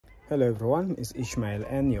Hello everyone, it's Ishmael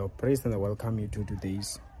and your praise, and I welcome you to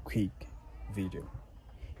today's quick video.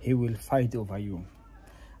 He will fight over you.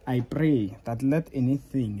 I pray that let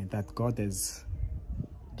anything that God has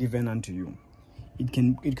given unto you,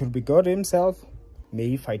 it could be God himself, may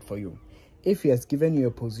he fight for you. If he has given you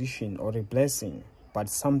a position or a blessing, but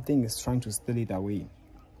something is trying to steal it away,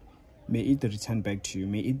 may it return back to you.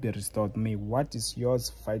 May it be restored. May what is yours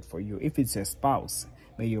fight for you. If it's a spouse,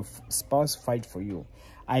 may your spouse fight for you.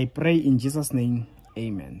 I pray in Jesus' name,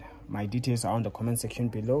 amen. My details are on the comment section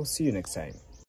below. See you next time.